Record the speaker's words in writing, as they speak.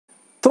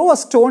Throw a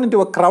stone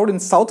into a crowd in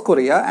South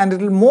Korea and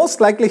it will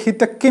most likely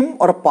hit a Kim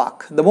or a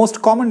Park, the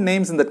most common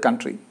names in that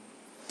country.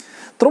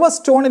 Throw a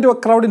stone into a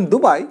crowd in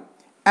Dubai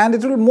and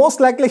it will most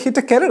likely hit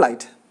a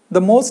Keralite, the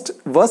most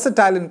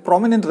versatile and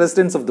prominent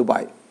residents of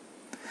Dubai.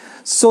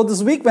 So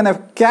this week when a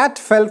cat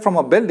fell from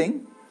a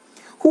building,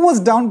 who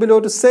was down below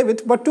to save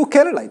it but two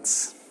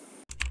Keralites?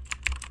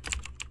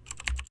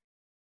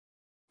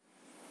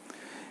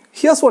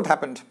 Here's what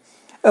happened.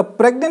 A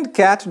pregnant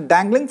cat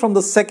dangling from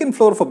the second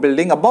floor of a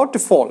building about to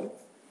fall,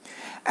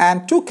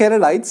 and two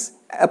Keralites,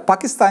 a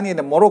Pakistani and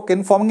a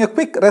Moroccan, forming a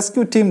quick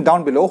rescue team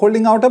down below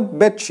holding out a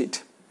bed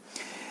sheet.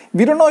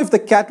 We don't know if the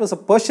cat was a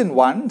Persian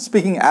one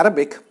speaking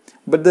Arabic,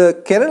 but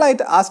the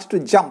Keralite asked it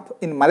to jump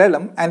in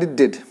Malayalam and it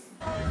did.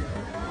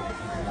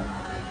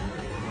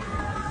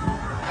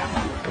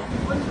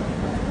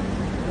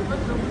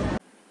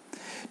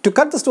 To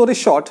cut the story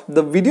short,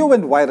 the video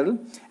went viral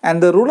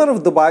and the ruler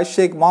of Dubai,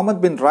 Sheikh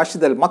Mohammed bin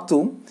Rashid Al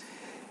Maktoum,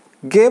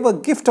 gave a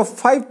gift of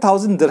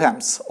 5,000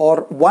 dirhams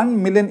or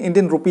 1 million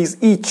Indian rupees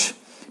each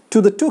to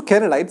the two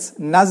Keralites,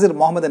 Nazir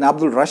Mohammed and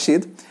Abdul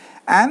Rashid,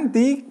 and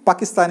the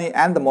Pakistani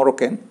and the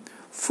Moroccan,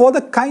 for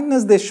the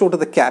kindness they showed to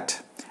the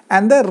cat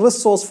and their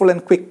resourceful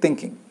and quick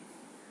thinking.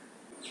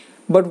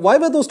 But why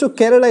were those two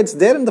Keralites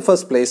there in the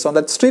first place on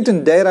that street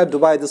in Deira,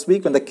 Dubai this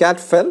week when the cat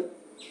fell?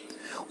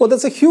 Well,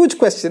 that's a huge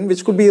question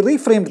which could be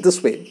reframed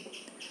this way.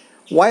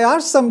 Why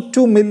are some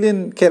 2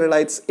 million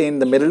Keralites in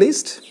the Middle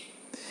East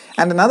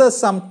and another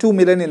some 2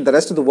 million in the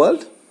rest of the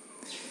world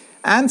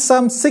and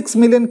some 6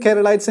 million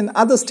Keralites in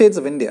other states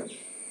of India,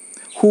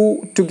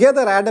 who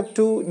together add up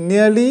to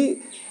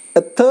nearly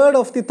a third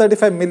of the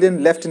 35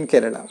 million left in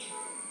Kerala?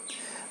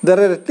 There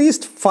are at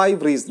least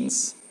 5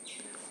 reasons.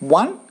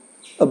 1.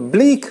 A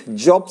bleak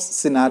jobs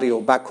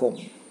scenario back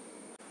home.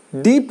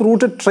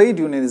 Deep-rooted trade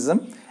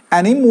unionism,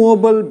 an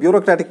immovable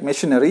bureaucratic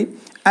machinery,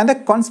 and a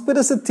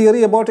conspiracy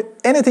theory about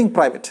anything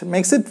private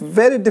makes it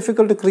very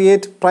difficult to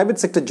create private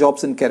sector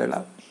jobs in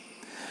Kerala.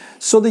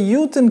 So the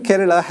youth in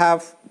Kerala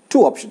have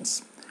 2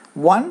 options.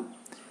 1.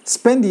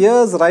 Spend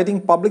years writing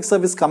public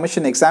service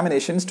commission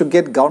examinations to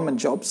get government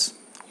jobs,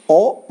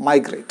 or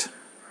migrate.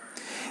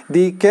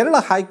 The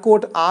Kerala High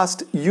Court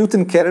asked youth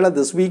in Kerala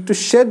this week to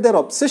shed their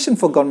obsession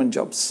for government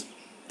jobs.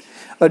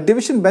 A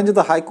division bench of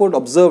the High Court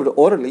observed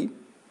orally,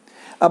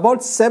 about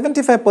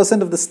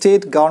 75% of the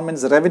state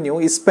government's revenue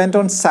is spent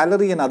on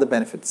salary and other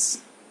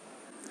benefits.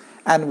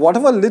 And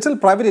whatever little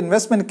private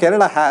investment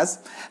Kerala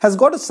has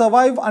got to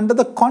survive under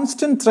the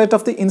constant threat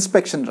of the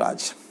inspection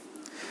Raj.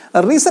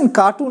 A recent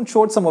cartoon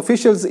showed some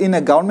officials in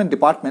a government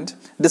department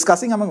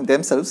discussing among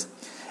themselves,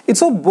 "It's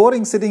so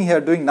boring sitting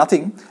here doing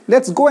nothing,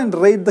 let's go and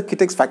raid the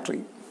Kitex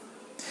factory."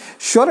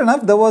 Sure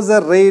enough, there was a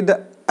raid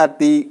at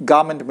the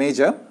garment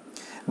major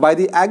by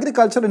the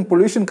Agriculture and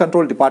Pollution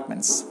Control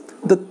departments,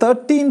 the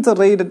 13th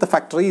raid at the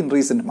factory in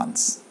recent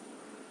months.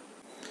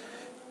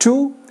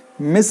 2.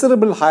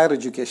 Miserable higher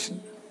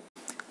education.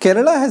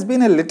 Kerala has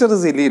been a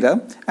literacy leader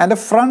and a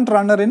front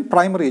runner in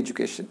primary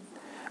education.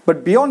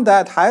 But beyond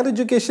that, higher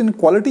education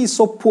quality is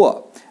so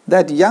poor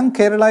that young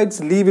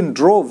Keralites leave in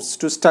droves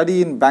to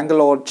study in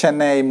Bangalore,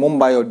 Chennai,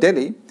 Mumbai or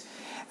Delhi,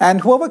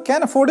 and whoever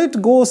can afford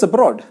it goes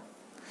abroad.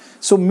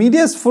 So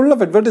media is full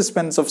of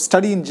advertisements of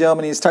study in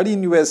Germany, study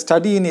in US,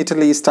 study in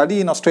Italy, study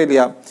in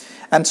Australia,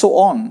 and so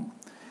on.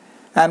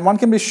 And one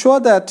can be sure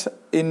that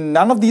in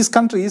none of these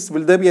countries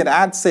will there be an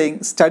ad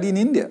saying study in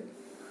India.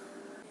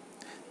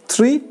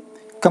 3.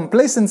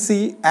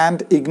 Complacency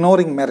and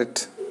ignoring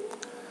merit.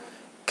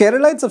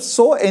 Keralites have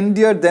so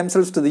endeared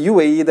themselves to the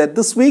UAE that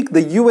this week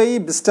the UAE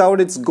bestowed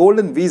its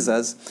golden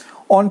visas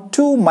on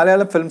 2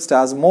 Malayalam film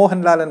stars,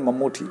 Mohanlal and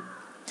Mammootty.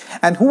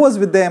 And who was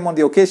with them on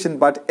the occasion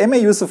but M.A.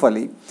 Yusuf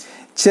Ali,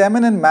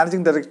 chairman and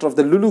managing director of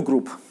the Lulu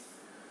Group.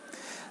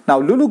 Now,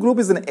 Lulu Group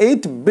is an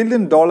 $8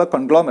 billion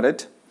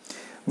conglomerate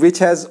which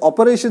has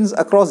operations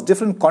across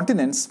different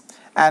continents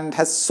and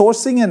has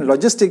sourcing and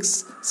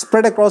logistics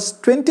spread across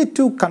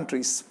 22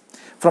 countries,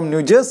 from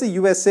New Jersey,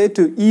 USA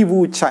to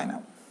Yiwu,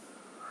 China.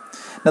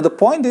 Now the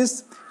point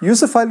is,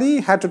 Yusuf Ali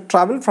had to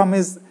travel from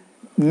his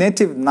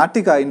native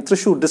Natika in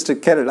Thrissur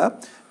district,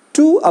 Kerala,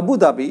 to Abu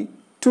Dhabi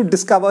to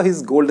discover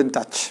his golden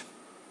touch.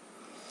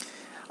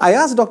 I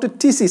asked Dr.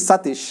 T.C.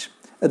 Satish,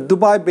 a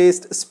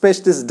Dubai-based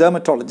specialist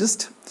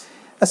dermatologist,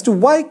 as to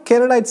why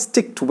Keralites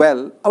ticked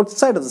well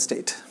outside of the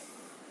state.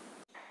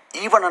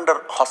 Even under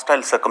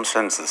hostile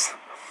circumstances,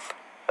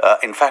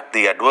 in fact,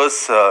 the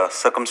adverse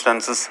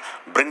circumstances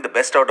bring the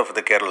best out of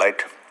the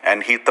Keralite,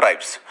 and he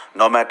thrives,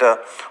 no matter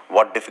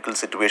what difficult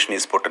situation he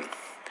is put in.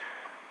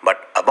 But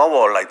above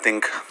all, I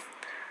think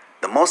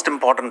the most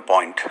important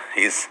point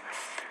is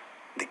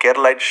the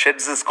Keralite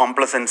sheds his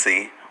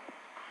complacency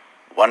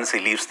once he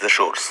leaves the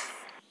shores.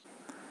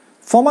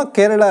 Former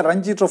Kerala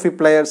Ranji Trophy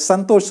player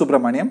Santosh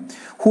Subramaniam,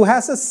 who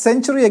has a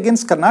century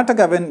against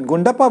Karnataka when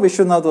Gundappa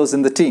Vishwanath was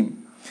in the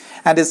team,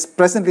 and is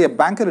presently a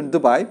banker in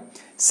Dubai,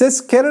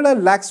 says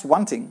Kerala lacks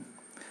one thing: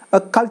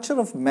 a culture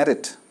of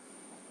merit.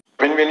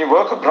 When you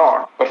work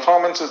abroad,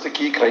 performance is the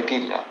key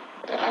criteria.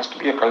 There has to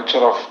be a culture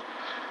of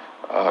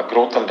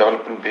growth and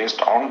development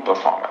based on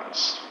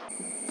performance.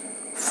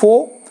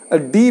 4. A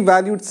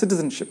devalued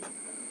citizenship.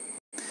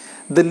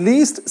 The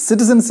least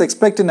citizens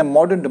expect in a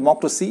modern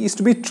democracy is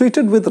to be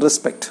treated with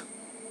respect.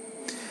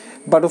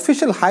 But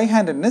official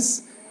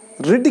high-handedness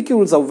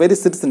ridicules our very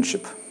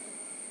citizenship.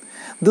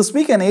 This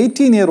week, an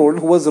 18-year-old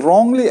who was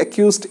wrongly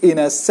accused in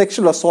a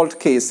sexual assault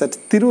case at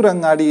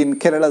Tirurangadi in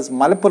Kerala's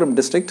Malappuram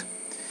district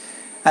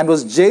and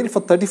was jailed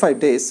for 35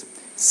 days,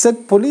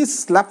 said police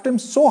slapped him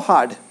so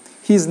hard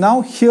he is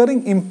now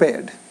hearing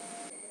impaired.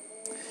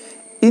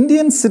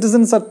 Indian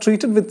citizens are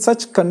treated with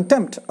such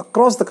contempt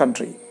across the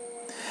country.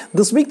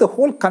 This week, the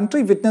whole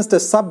country witnessed a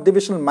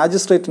sub-divisional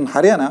magistrate in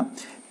Haryana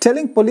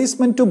telling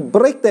policemen to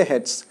break their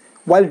heads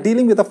while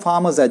dealing with a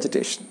farmer's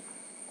agitation.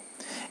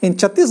 In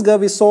Chhattisgarh,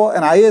 we saw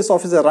an IAS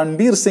officer,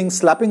 Ranbir Singh,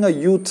 slapping a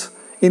youth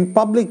in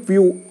public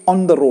view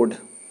on the road.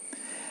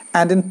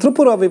 And in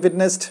Tripura, we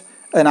witnessed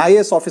an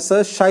IAS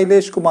officer,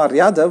 Shailesh Kumar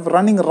Yadav,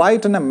 running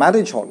riot in a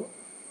marriage hall.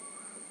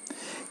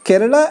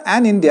 Kerala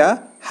and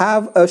India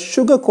have a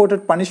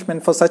sugar-coated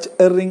punishment for such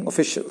erring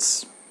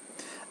officials.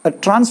 A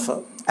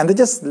transfer, and they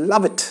just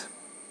love it.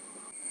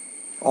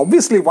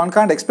 Obviously, one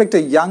can't expect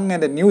a young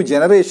and a new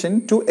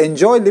generation to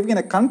enjoy living in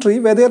a country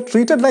where they are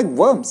treated like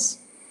worms.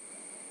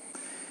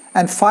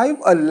 And 5,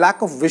 a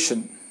lack of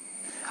vision.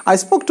 I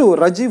spoke to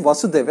Rajiv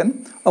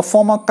Vasudevan, a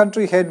former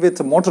country head with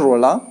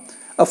Motorola,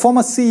 a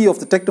former CEO of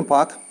the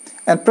Technopark,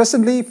 and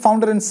presently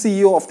founder and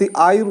CEO of the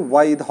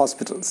Ayurveda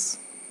hospitals.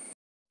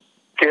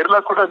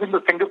 Kerala could have been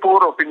the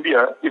Singapore of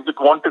India if it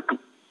wanted to.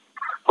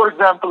 For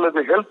example, as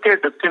a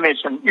healthcare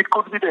destination, it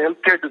could be the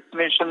healthcare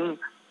destination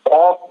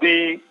of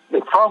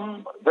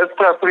from West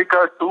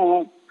Africa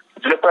to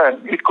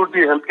Japan. It could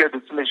be a healthcare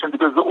destination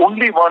because the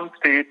only one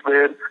state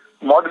where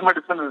modern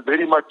medicine is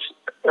very much,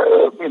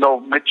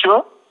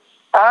 mature,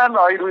 and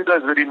Ayurveda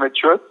is very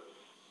mature,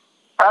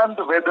 and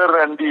the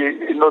weather and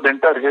the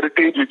entire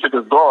heritage which it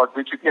has got,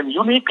 which it can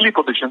uniquely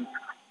position.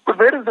 But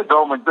where is the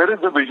government? Where is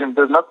the vision?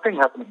 There's nothing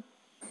happening.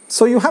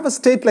 So you have a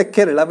state like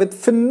Kerala with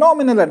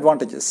phenomenal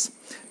advantages.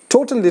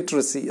 Total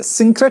literacy, a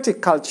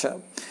syncretic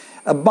culture,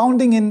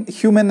 abounding in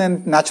human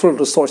and natural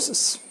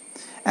resources,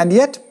 and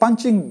yet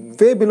punching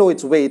way below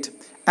its weight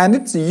and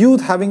its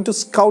youth having to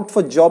scout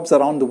for jobs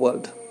around the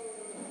world.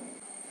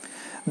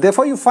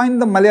 Therefore, you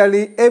find the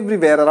Malayali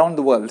everywhere around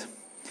the world.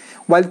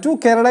 While 2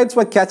 Keralites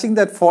were catching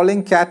that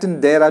falling cat in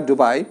Dera,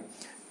 Dubai,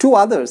 2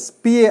 others,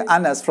 P.A.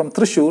 Anas from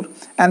Thrissur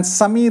and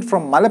Samir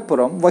from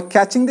Malappuram, were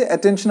catching the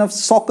attention of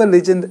soccer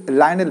legend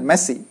Lionel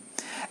Messi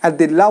at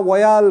the La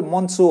Royale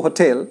Monceau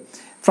Hotel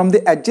from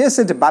the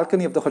adjacent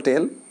balcony of the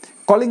hotel,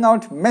 calling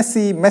out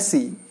Messi,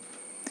 Messi.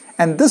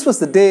 And this was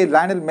the day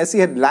Lionel Messi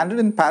had landed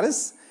in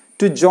Paris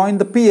to join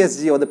the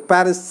PSG or the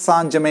Paris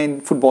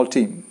Saint-Germain football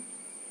team.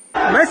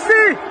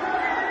 Messi!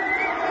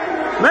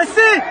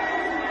 Messi!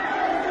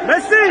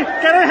 Messi!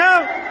 Can I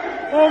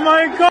have? Oh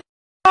my God!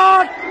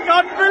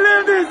 Can't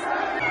believe this!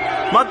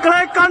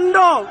 Makkale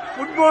kando!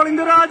 Football in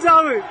the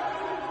Rajavu!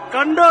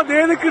 Kando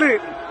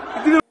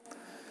dedikku!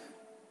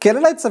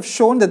 Keralites have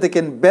shown that they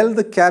can bell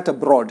the cat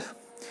abroad.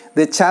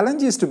 Their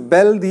challenge is to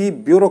bell the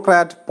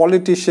bureaucrat,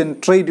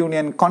 politician, trade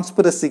union,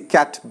 conspiracy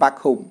cat back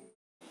home.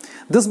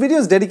 This video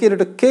is dedicated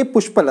to K.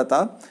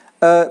 Pushpalata,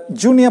 a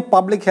junior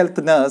public health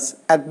nurse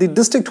at the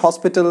district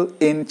hospital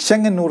in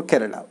Chenganur,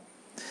 Kerala.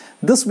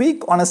 This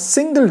week, on a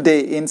single day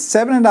in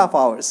 7.5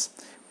 hours,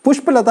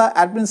 Pushpalata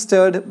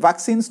administered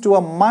vaccines to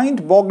a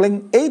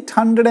mind-boggling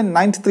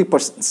 893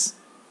 persons.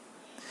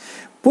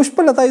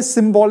 Pushpalata is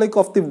symbolic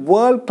of the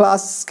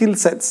world-class skill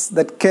sets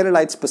that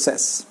Keralites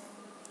possess.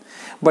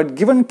 But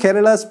given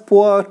Kerala's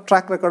poor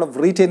track record of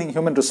retaining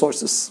human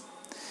resources,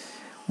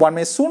 one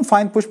may soon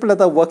find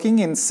Pushpalata working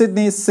in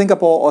Sydney,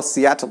 Singapore or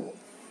Seattle.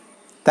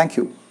 Thank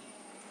you.